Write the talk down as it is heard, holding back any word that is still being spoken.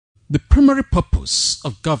primary purpose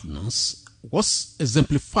of governance was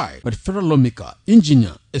exemplified by the federal lawmaker,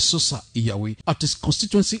 Engineer Iyawe, at his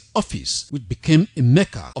constituency office, which became a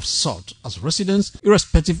mecca of sort as residents,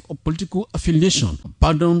 irrespective of political affiliation,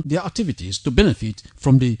 abandoned their activities to benefit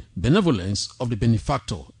from the benevolence of the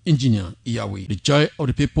benefactor, Engineer Iyawe. The joy of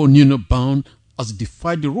the people knew no bound as they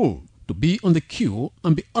defied the rule to be on the queue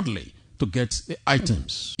and be orderly to get the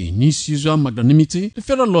items. In his usual magnanimity, the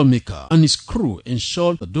federal lawmaker and his crew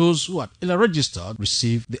ensured that those who had earlier registered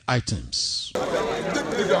received the items.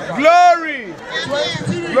 Glory!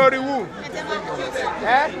 20. Glory who?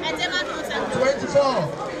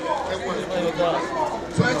 24.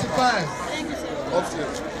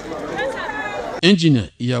 25. Engineer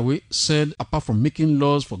Iyawe said apart from making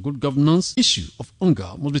laws for good governance, issue of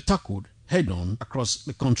hunger must be tackled head-on across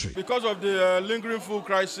the country. Because of the lingering food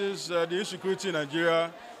crisis, the insecurity in Nigeria,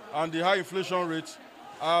 and the high inflation rate,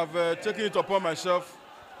 I've taken it upon myself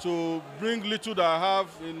to bring little that I have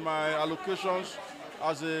in my allocations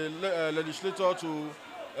as a legislator to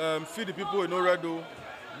feed the people in Oredo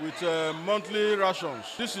with monthly rations.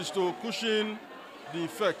 This is to cushion the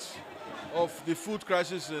effects of the food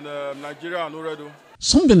crisis in Nigeria and Oredo.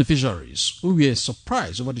 Some beneficiaries who were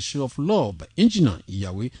surprised over the show of love by Engineer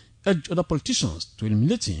Iyawe urged other politicians to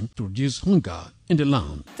emulate him to reduce hunger in the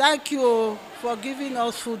land. Thank you for giving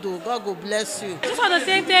us food. God will bless you. I just want to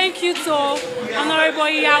say thank you to Honorable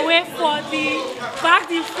Iyawe for the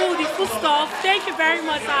food, the food stuff. Thank you very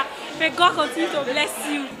much, sir. May God continue to bless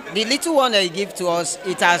you. The little one that he gave to us,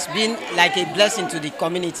 it has been like a blessing to the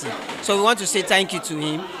community. So we want to say thank you to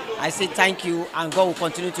him. I say thank you, and God will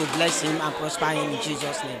continue to bless him and prosper him in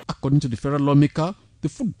Jesus' name. According to the federal lawmaker, the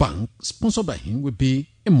food bank sponsored by him will be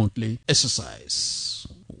a monthly exercise.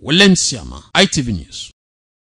 Yamah, ITV News.